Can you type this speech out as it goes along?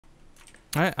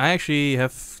I actually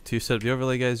have to set up the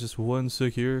overlay, guys. Just one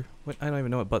sec here. Wait, I don't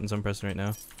even know what buttons I'm pressing right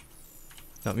now.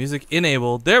 No, music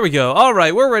enabled. There we go. All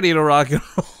right, we're ready to rock and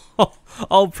roll.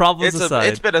 All problems aside.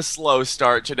 It's been a slow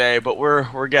start today, but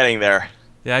we're getting there.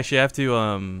 Yeah, actually, I have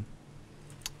to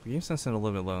game sense a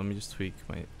little bit low. Let me just tweak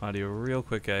my audio real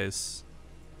quick, guys.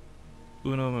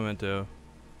 Uno momento.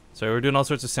 Sorry, we're doing all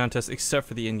sorts of sound tests except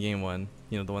for the in-game one.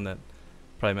 You know, the one that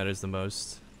probably matters the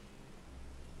most.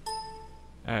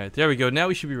 Alright, there we go. Now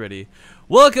we should be ready.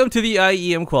 Welcome to the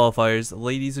IEM qualifiers,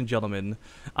 ladies and gentlemen.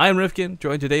 I'm Rifkin,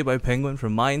 joined today by Penguin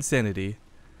from My Insanity.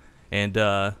 And,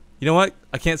 you know what?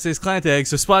 I can't say his clan tag,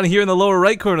 so spawning here in the lower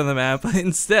right corner of the map,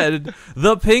 instead,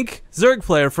 the pink Zerg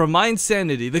player from My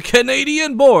Insanity, the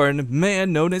Canadian-born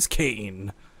man known as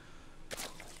Kane.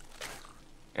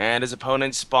 And his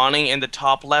opponent spawning in the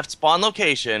top left spawn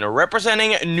location,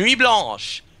 representing Nuit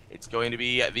Blanche. It's going to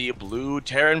be the blue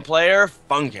Terran player,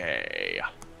 Funkay.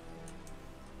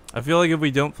 I feel like if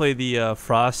we don't play the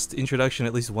Frost introduction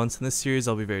at least once in this series,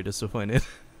 I'll be very disappointed.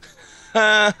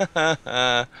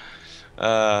 For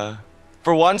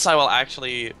once, I will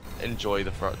actually enjoy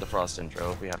the Frost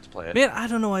intro if we have to play it. Man, I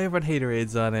don't know why everyone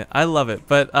haterades on it. I love it,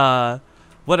 but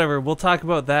whatever. We'll talk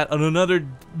about that on another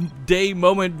day,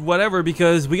 moment, whatever,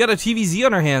 because we got a TVZ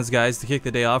on our hands, guys, to kick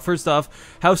the day off. First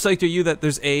off, how psyched are you that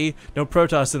there's A, no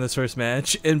Protoss in this first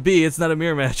match, and B, it's not a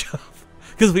mirror matchup?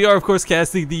 Because we are, of course,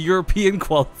 casting the European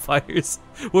qualifiers.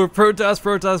 We're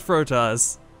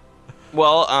Protoss.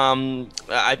 Well,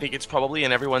 I think it's probably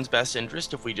in everyone's best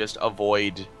interest if we just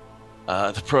avoid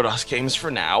the Protoss games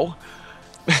for now.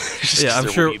 Yeah, I'm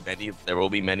sure there will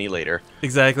be many later.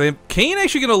 Exactly. Kane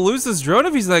actually gonna lose this drone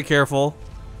if he's not careful.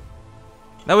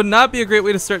 That would not be a great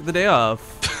way to start the day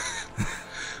off.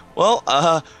 Well,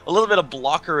 a little bit of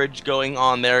blockerage going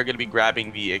on there. Going to be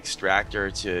grabbing the extractor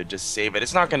to just save it.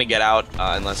 It's not going to get out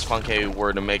unless Funkay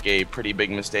were to make a pretty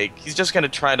big mistake. He's just going to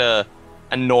try to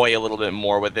annoy a little bit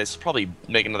more with this. Probably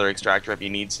make another extractor if he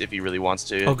needs, if he really wants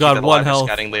to. Oh god, one health.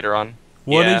 Scouting later on.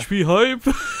 1 HP hype.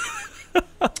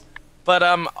 But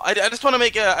I just want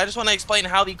to explain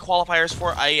how the qualifiers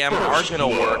for IEM are going to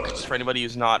work, just for anybody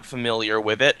who's not familiar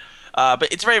with it.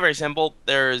 But it's very, very simple.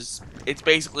 It's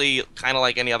basically kind of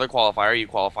like any other qualifier. You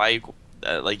qualify,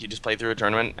 like you just play through a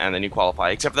tournament, and then you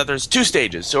qualify. Except that there's 2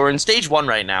 stages. So we're in stage 1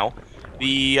 right now.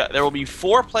 There will be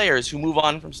 4 players who move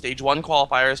on from stage 1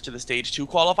 qualifiers to the stage 2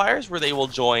 qualifiers, where they will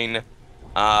join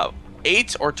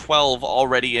 8 or 12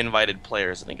 already invited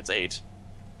players. I think it's 8.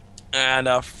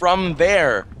 And from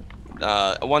there,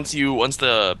 once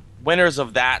the winners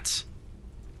of that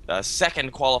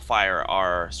second qualifier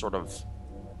are sort of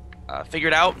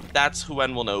figured out, that's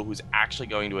when we'll know who's actually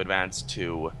going to advance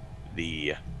to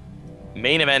the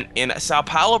main event in Sao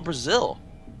Paulo, Brazil.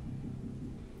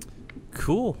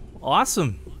 Cool,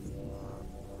 awesome.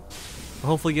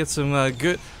 Hopefully get some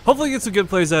good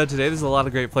players out today. There's a lot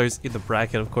of great players in the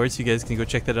bracket, of course. You guys can go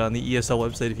check that out on the ESL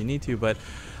website if you need to. But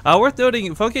worth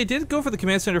noting, Funkay did go for the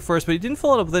command center first, but he didn't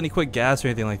follow it up with any quick gas or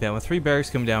anything like that. When 3 barracks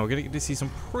come down, we're gonna get to see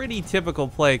some pretty typical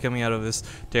play coming out of this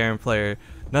Terran player.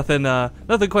 Nothing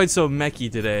quite so mechy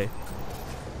today.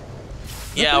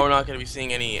 Yeah, we're not going to be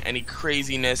seeing any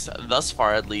craziness thus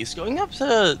far, at least. Going up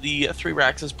to the 3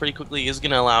 racks pretty quickly is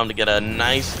going to allow him to get a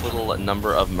nice little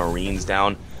number of Marines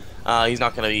down. He's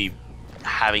not going to be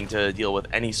having to deal with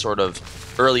any sort of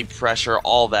early pressure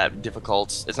all that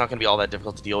difficult. It's not going to be all that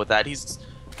difficult to deal with that. He's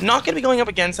not going to be going up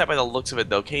against that by the looks of it,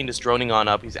 though. Kane just droning on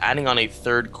up. He's adding on a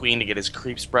 3rd queen to get his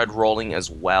creep spread rolling as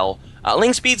well.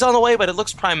 Link speed's on the way, but it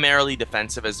looks primarily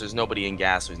defensive as there's nobody in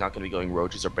gas, so he's not going to be going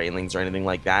roaches or banelings or anything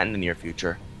like that in the near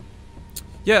future.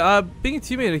 Yeah, being a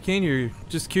teammate of Kane, you're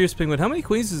just curious, Penguin, how many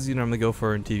queens does he normally go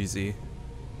for in TVZ?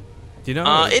 Do you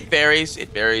know? It varies. It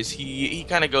varies. He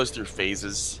kind of goes through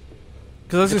phases.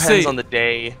 Because I was gonna Depends say, on the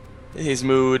day, his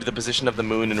mood, the position of the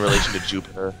moon in relation to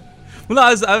Jupiter. well,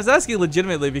 no, I was asking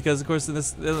legitimately because, of course, in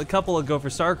a couple will go for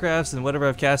StarCrafts and whatever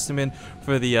I've cast him in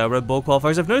for the Red Bull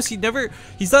qualifiers. I've noticed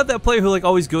he's not that player who like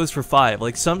always goes for 5.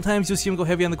 Like sometimes you'll see him go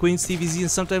heavy on the Queen's TVZ,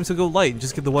 and sometimes he'll go light and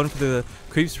just get the one for the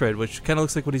creep spread, which kind of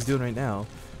looks like what he's doing right now.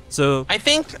 So I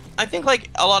think like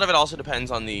a lot of it also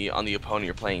depends on the opponent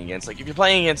you're playing against. Like if you're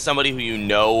playing against somebody who you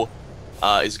know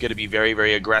is going to be very,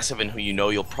 very aggressive and who you know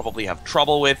you'll probably have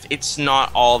trouble with, it's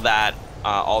not all that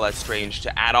strange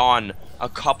to add on a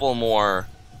couple more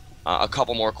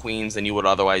queens than you would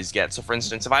otherwise get. So for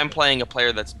instance, if I'm playing a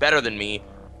player that's better than me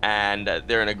and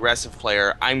they're an aggressive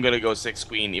player, I'm going to go 6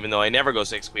 queen, even though I never go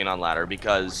 6 queen on ladder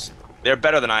because they're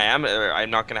better than I am.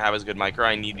 I'm not going to have as good micro.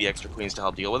 I need the extra queens to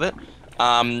help deal with it.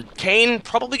 Kane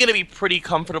probably going to be pretty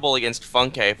comfortable against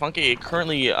Funkay. Funkay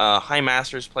currently a high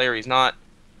masters player. He's not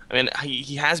I mean,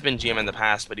 he has been GM in the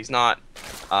past, but he's not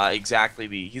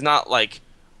exactly he's not like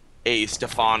a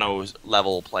Stefano's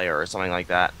level player or something like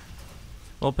that.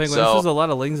 Well, Penguin, So, this is a lot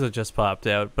of Lings that just popped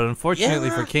out, but unfortunately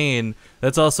yeah. for Kane,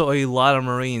 that's also a lot of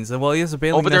Marines. And while he has a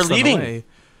Bailing Oh, but they're Nest on the leading. way,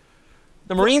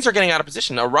 The Marines are getting out of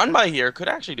position. A run by here could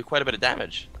actually do quite a bit of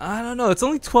damage. I don't know. It's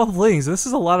only 12 Lings. This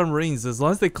is a lot of Marines. As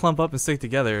long as they clump up and stick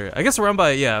together, I guess a run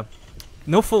by, yeah,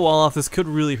 no full wall off. This could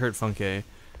really hurt Funkay.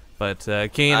 But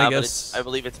Kane, I guess. I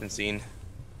believe it's been seen.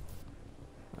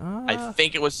 Uh, I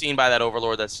think it was seen by that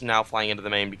Overlord that's now flying into the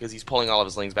main because he's pulling all of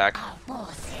his Lings back.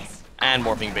 And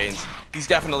Morphing Banes. He's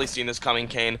definitely seen this coming,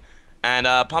 Kane. And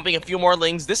pumping a few more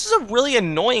Lings. This is a really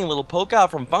annoying little poke out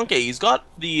from Funkay. He's got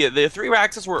the 3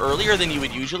 Raxes were earlier than you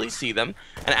would usually see them.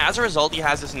 And as a result, he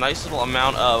has this nice little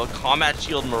amount of Combat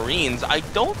Shield Marines. I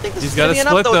don't think this is going to be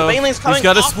enough, though. He's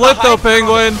got to split, though,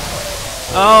 Penguin.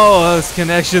 Oh, those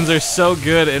connections are so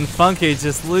good. And Funkay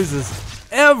just loses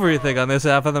everything on this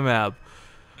half of the map.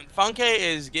 Funkay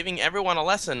is giving everyone a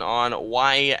lesson on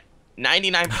why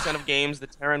 99% of games the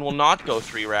Terran will not go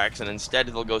 3 racks, and instead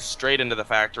they'll go straight into the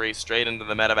factory, straight into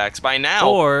the medevacs. By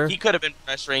now, Or he could have been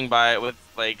pressuring with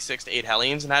like 6 to 8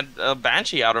 Hellions and had a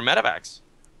Banshee out or medevacs.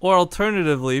 Or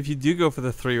alternatively, if you do go for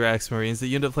the 3 racks Marines, that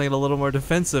you end up playing a little more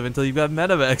defensive until you've got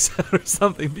medevacs out or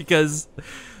something. Because,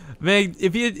 man,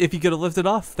 if he could have lifted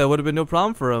off, that would have been no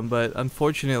problem for him. But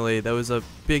unfortunately, that was a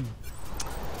big.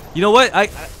 You know what?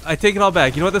 I take it all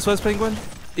back. You know what this was, Penguin?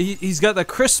 He's got the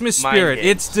Christmas spirit.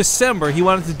 It's December. He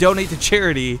wanted to donate to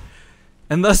charity,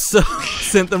 and thus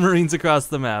sent the Marines across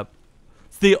the map.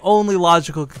 It's the only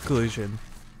logical conclusion.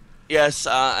 Yes,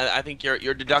 I think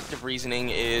your deductive reasoning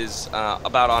is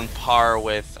about on par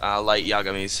with light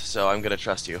Yagamis, so I'm gonna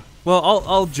trust you. Well,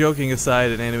 all joking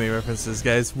aside and anime references,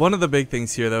 guys, one of the big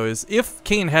things here, though, is if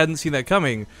Kane hadn't seen that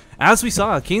coming, as we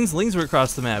saw, Kane's Lings were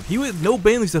across the map. He had no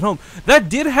Banelings at home. That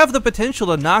did have the potential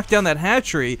to knock down that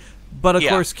hatchery, but of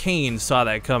course Kane saw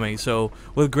that coming. So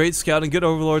with great scouting, good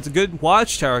overlords, good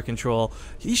watchtower control,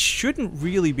 he shouldn't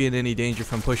really be in any danger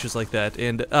from pushes like that.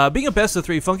 And being a best of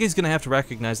 3, Funkay's going to have to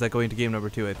recognize that going to game number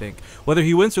 2, I think. Whether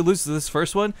he wins or loses this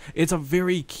first one, it's a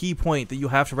very key point that you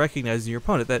have to recognize in your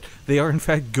opponent, that they are in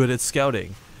fact good at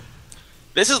scouting.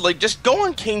 This is like, just go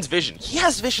on Kane's vision. He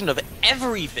has vision of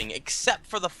everything except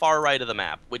for the far right of the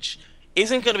map, which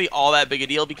isn't going to be all that big a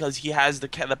deal because he has the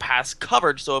pass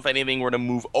covered, so if anything were to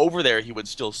move over there, he would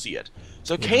still see it.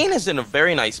 So Kane is in a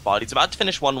very nice spot. He's about to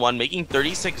finish 1-1, making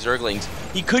 36 Zerglings.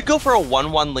 He could go for a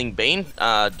 1-1 Ling Bane,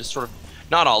 just sort of,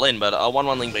 not all in, but a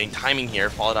 1-1 Ling Bane timing here,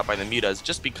 followed up by the Mutas,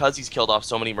 just because he's killed off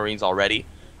so many Marines already.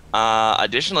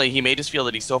 Additionally, he may just feel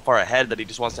that he's so far ahead that he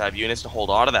just wants to have units to hold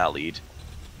on to that lead.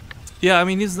 Yeah, I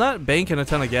mean, he's not banking a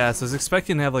ton of gas. I was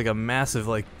expecting to have like a massive,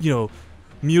 like, you know,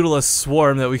 Mutalist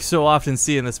swarm that we so often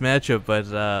see in this matchup,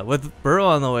 but with Burrow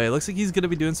on the way, it looks like he's going to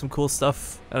be doing some cool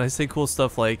stuff, and I say cool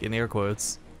stuff like in air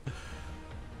quotes.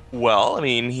 Well, I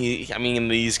mean,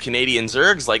 these Canadian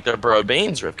Zergs like their Burrowed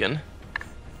Banes, Rifkin.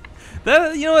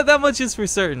 That, you know what, that much is for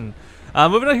certain.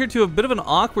 Moving on here to a bit of an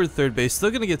awkward third base, still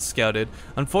going to get scouted.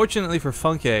 Unfortunately for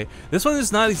Funkay, this one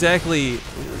is not exactly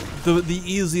the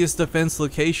easiest defense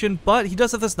location, but he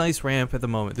does have this nice ramp at the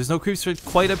moment. There's no creeps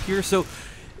quite up here, so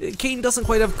Kane doesn't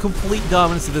quite have complete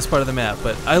dominance of this part of the map,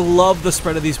 but I love the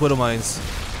spread of these Widow Mines.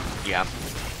 Yeah.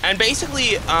 And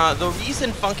basically, the reason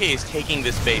Funkay is taking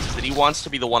this base is that he wants to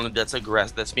be the one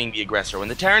that's being the aggressor. When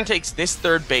the Terran takes this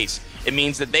third base, it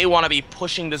means that they want to be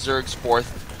pushing the Zergs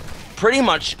forth pretty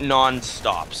much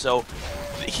non-stop. So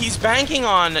he's banking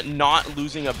on not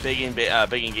losing a big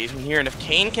engagement here, and if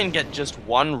Kane can get just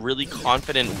one really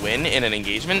confident win in an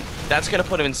engagement, that's going to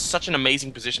put him in such an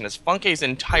amazing position, as Funkay's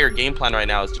entire game plan right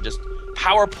now is to just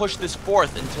power push this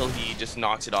forth until he just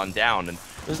knocks it on down. And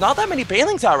there's not that many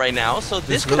Banelings out right now, so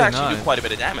this could actually do quite a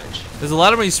bit of damage. There's a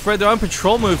lot of money spread. They're on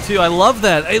patrol move too. I love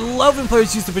that. I love when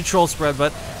players use the patrol spread,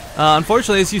 but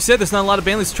unfortunately, as you said, there's not a lot of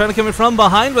Banelings trying to come in from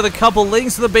behind with a couple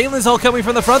Lings. So the Banelings all coming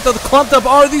from the front, though. The clumped up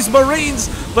are these Marines,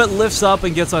 but lifts up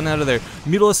and gets on out of there.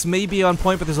 Mutalists may be on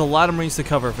point, but there's a lot of Marines to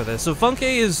cover for this. So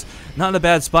Funkay is not in a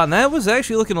bad spot, and that was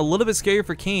actually looking a little bit scary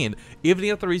for Kane.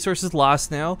 Evening up the resources lost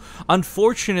now.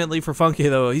 Unfortunately for Funkay,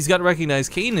 though, he's got to recognize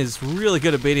Kane is really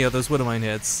good at baiting out those Widowmine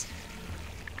hits.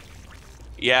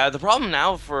 Yeah, the problem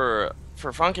now for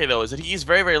Funkay, though, is that he's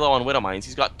very, very low on Widow Mines.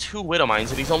 He's got 2 Widow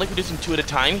Mines, and he's only producing 2 at a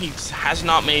time. He has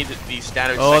not made the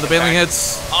standard. Oh, the Baneling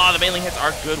hits. Oh, the Baneling hits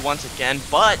are good once again,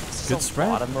 but this is a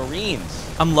lot of Marines.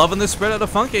 I'm loving this spread out of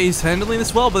Funkay. He's handling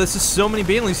this well, but this is so many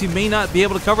Banelings, he may not be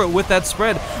able to cover it with that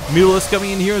spread. Mutalist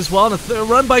coming in here as well, and a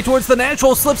run by towards the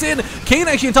natural, slips in. Kane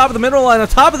actually on top of the mineral line, on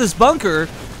top of this bunker,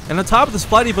 And on top of the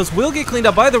supply depots will get cleaned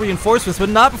up by the reinforcements, but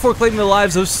not before claiming the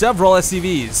lives of several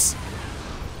SCVs.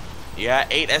 Yeah,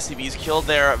 8 SCVs killed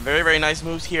there. Very, very nice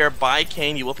moves here by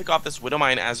Kane. You will pick off this Widow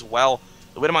Mine as well.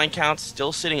 The Widow Mine count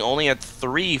still sitting only at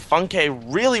 3. Funkay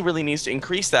really, really needs to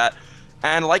increase that.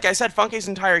 And like I said, Funkay's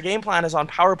entire game plan is on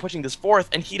power pushing this 4th,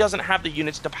 and he doesn't have the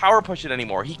units to power push it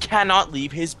anymore. He cannot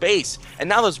leave his base. And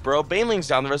now there's Burrow Banelings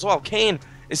down there as well. Kane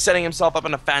is setting himself up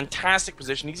in a fantastic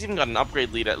position. He's even got an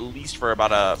upgrade lead at least for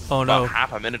about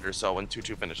half a minute or so when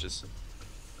 2-2 finishes.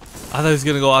 I thought he was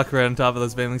going to go walk around on top of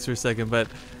those Banelings for a second, but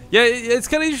yeah, it's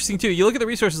kind of interesting too. You look at the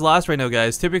resources lost right now,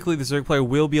 guys. Typically, the Zerg player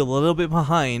will be a little bit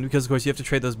behind because, of course, you have to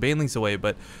trade those Banelings away,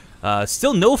 but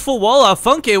still no full wall off.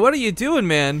 Funkay, what are you doing,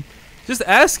 man? Just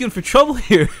asking for trouble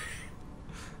here.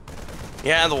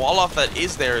 Yeah, the wall off that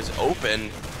is there is open.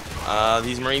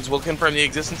 These Marines will confirm the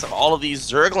existence of all of these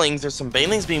Zerglings. There's some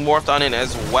Banelings being morphed on it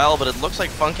as well, but it looks like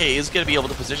Funkay is going to be able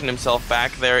to position himself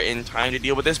back there in time to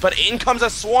deal with this. But in comes a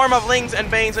swarm of Lings and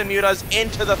Banes and Mutas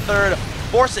into the 3rd,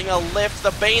 forcing a lift.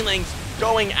 The Banelings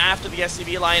going after the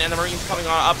SCV line, and the Marines coming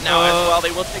on up now as well.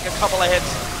 They will take a couple of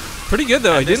hits. Pretty good,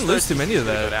 though. He didn't lose too many of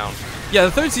that. Down. Yeah,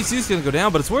 the 3rd CC is going to go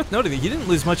down, but it's worth noting that he didn't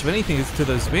lose much of anything to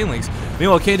those Banelings.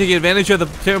 Meanwhile, Kane taking advantage of the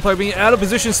Terran player being out of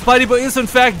position. Spidey Boy is in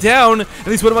fact down, and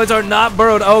these Widow Mines are not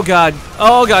burrowed. Oh god.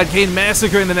 Oh god, Kane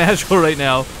massacring the Nashville right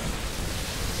now.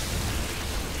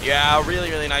 Yeah, really,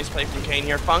 really nice play from Kane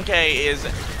here. Funkay is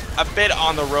a bit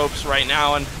on the ropes right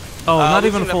now, and not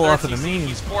even full off of the main.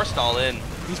 He's forced all in.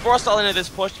 He's forced all into this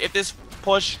push. If this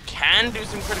push can do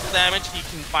some critical damage, he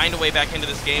can find a way back into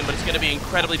this game, but it's going to be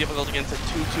incredibly difficult against a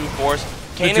 2-2 force.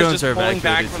 Kane is just pulling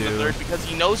back from the 3rd because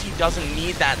he knows he doesn't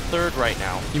need that 3rd right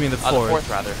now. You mean the 4th? The 4th,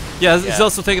 rather. Yeah, he's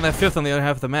also taking that 5th on the other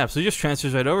half of the map, so he just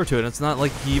transfers right over to it. It's not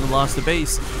like he even lost the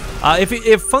base.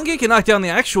 If Funkay can knock down the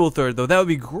actual 3rd, though, that would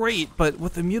be great, but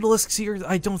with the Mutalisks here,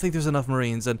 I don't think there's enough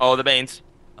Marines. And oh, the Banes.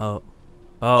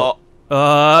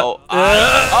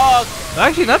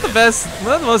 Actually, not the best,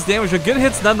 not the most damage, but good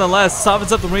hits nonetheless.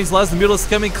 Softens up the Marines, allows the Mutalisks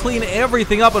coming, clean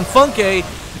everything up, and Funkay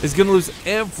is going to lose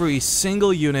every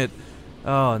single unit.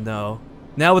 Oh no.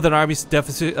 Now with an army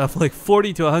deficit of like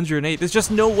 40 to 108, there's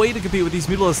just no way to compete with these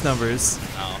Mutalist numbers.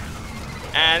 Oh.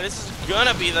 And this is going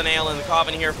to be the nail in the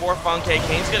coffin here for Funkay.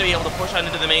 Kane's going to be able to push on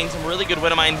into the main. Some really good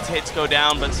Widow Mines hits go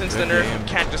down, but since the nerf, you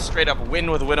can't just straight up win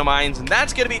with Widow Mines, and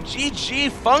that's going to be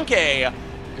GG Funkay.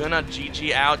 Gonna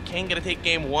GG out. Kane gonna take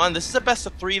game 1. This is a best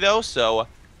of 3 though, so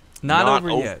not over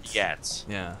yet.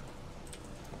 Yeah.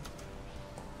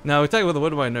 Now we talk about the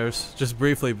Widow Mine nerfs just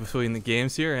briefly between the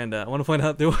games here, and I want to point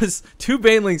out there was 2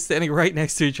 Banelings standing right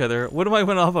next to each other. Widow Mine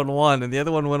went off on one, and the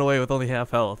other one went away with only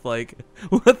half health. Like,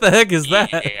 what the heck is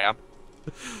that? Yeah.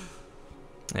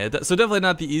 Yeah, so definitely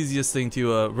not the easiest thing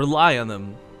to rely on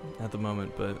them at the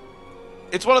moment, but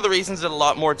it's one of the reasons that a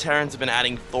lot more Terrans have been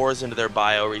adding Thors into their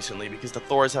bio recently, because the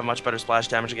Thors have much better splash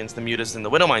damage against the Mutas than the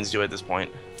Widow Mines do at this point.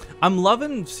 I'm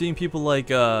loving seeing people like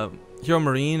Hero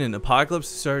Marine and Apocalypse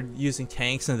start using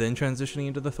tanks and then transitioning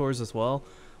into the Thors as well.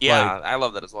 Yeah, like, I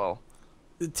love that as well.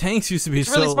 Tanks used to be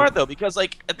really smart though, because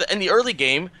like in the early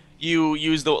game, you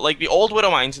use the old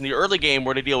Widow Mines in the early game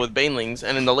were to deal with Banelings,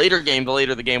 and in the later game, the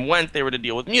later the game went, they were to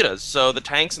deal with Mutas. So the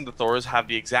tanks and the Thors have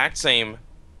the exact same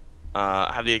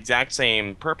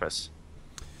purpose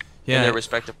in their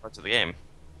respective parts of the game.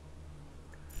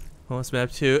 Almost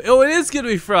map 2. Oh, it is gonna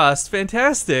be Frost.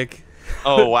 Fantastic.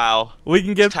 Oh wow. We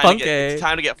can get Funkay. It's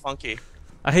time to get funky.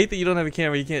 I hate that you don't have a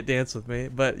camera. You can't dance with me,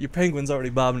 but your penguin's already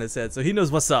bobbing his head, so he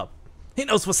knows what's up. He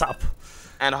knows what's up.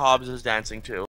 And Hobbs is dancing too.